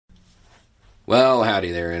Well,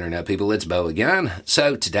 howdy there, Internet people. It's Bo again.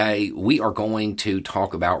 So today we are going to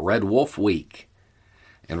talk about Red Wolf Week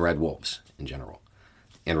and red wolves in general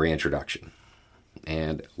and reintroduction.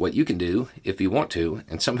 And what you can do if you want to,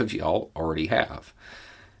 and some of y'all already have.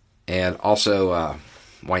 And also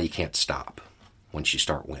why you can't stop once you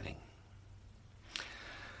start winning.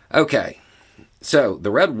 Okay, so the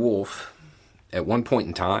red wolf, at one point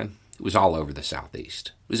in time, it was all over the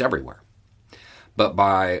Southeast. It was everywhere. But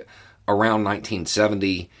by around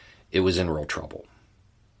 1970, it was in real trouble.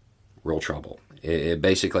 Real trouble. It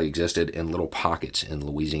basically existed in little pockets in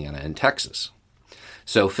Louisiana and Texas.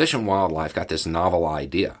 So Fish and Wildlife got this novel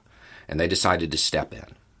idea, and they decided to step in.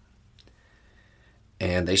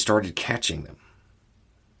 And they started catching them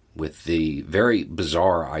with the very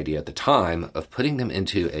bizarre idea at the time of putting them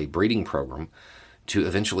into a breeding program to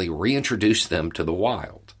eventually reintroduce them to the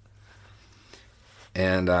wild.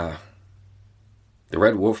 And the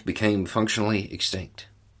red wolf became functionally extinct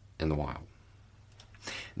in the wild.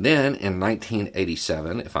 Then, in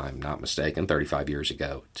 1987, if I'm not mistaken, 35 years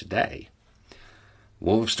ago today,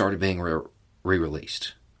 wolves started being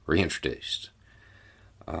re-released, reintroduced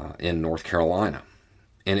in North Carolina.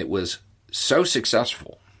 And it was so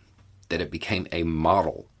successful that it became a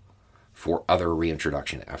model for other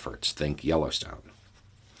reintroduction efforts. Think Yellowstone.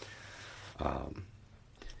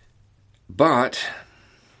 But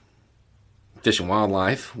Fish and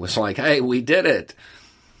Wildlife was like, hey, we did it.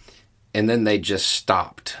 And then they just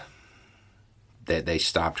stopped. They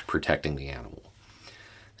stopped protecting the animal.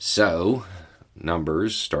 So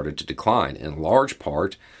numbers started to decline, in large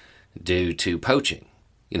part due to poaching.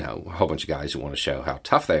 You know, a whole bunch of guys who want to show how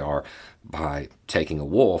tough they are by taking a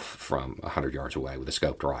wolf from 100 yards away with a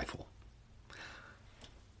scoped rifle.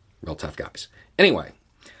 Real tough guys. Anyway,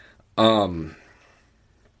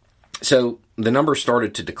 so the numbers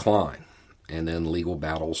started to decline, and then legal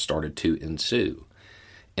battles started to ensue.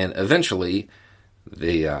 And eventually,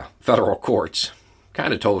 the federal courts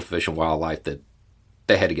kind of told Fish and Wildlife that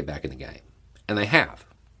they had to get back in the game. And they have.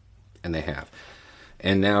 And they have.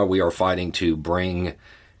 And now we are fighting to bring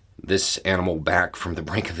this animal back from the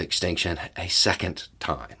brink of extinction a second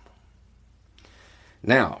time.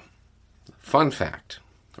 Now, fun fact.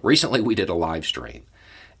 Recently we did a live stream,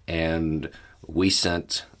 and we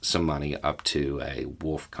sent some money up to a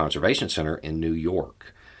wolf conservation center in New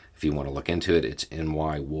York. If you want to look into it, it's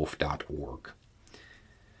nywolf.org.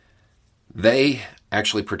 They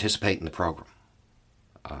actually participate in the program.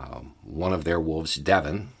 One of their wolves,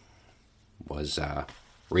 Devin, was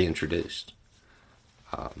reintroduced.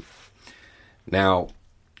 Now,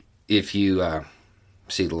 if you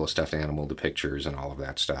see the little stuffed animal, the pictures and all of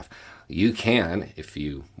that stuff, you can, if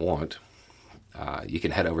you want, you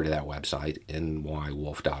can head over to that website,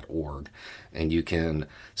 nywolf.org, and you can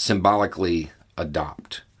symbolically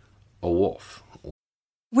adopt a wolf.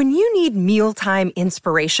 When you need mealtime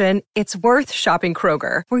inspiration, it's worth shopping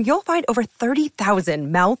Kroger, where you'll find over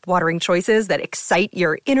 30,000 mouth-watering choices that excite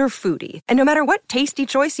your inner foodie. And no matter what tasty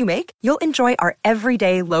choice you make, you'll enjoy our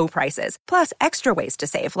everyday low prices, plus extra ways to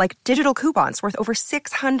save, like digital coupons worth over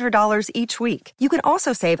 $600 each week. You can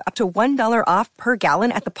also save up to $1 off per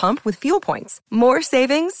gallon at the pump with fuel points. More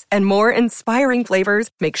savings and more inspiring flavors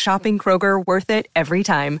make shopping Kroger worth it every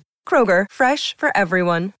time. Kroger, fresh for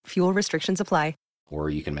everyone. Fuel restrictions apply. Or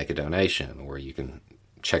you can make a donation, or you can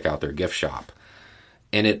check out their gift shop.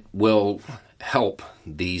 And it will help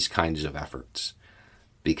these kinds of efforts.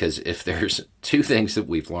 Because if there's two things that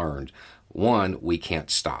we've learned, one, we can't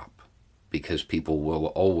stop. Because people will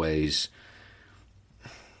always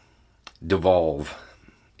devolve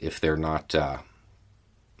if they're not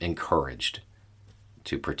encouraged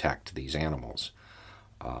to protect these animals.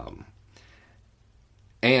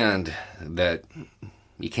 And that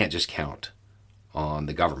you can't just count on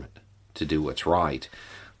the government to do what's right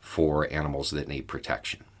for animals that need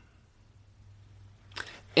protection.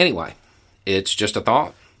 Anyway, it's just a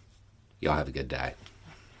thought. Y'all have a good day.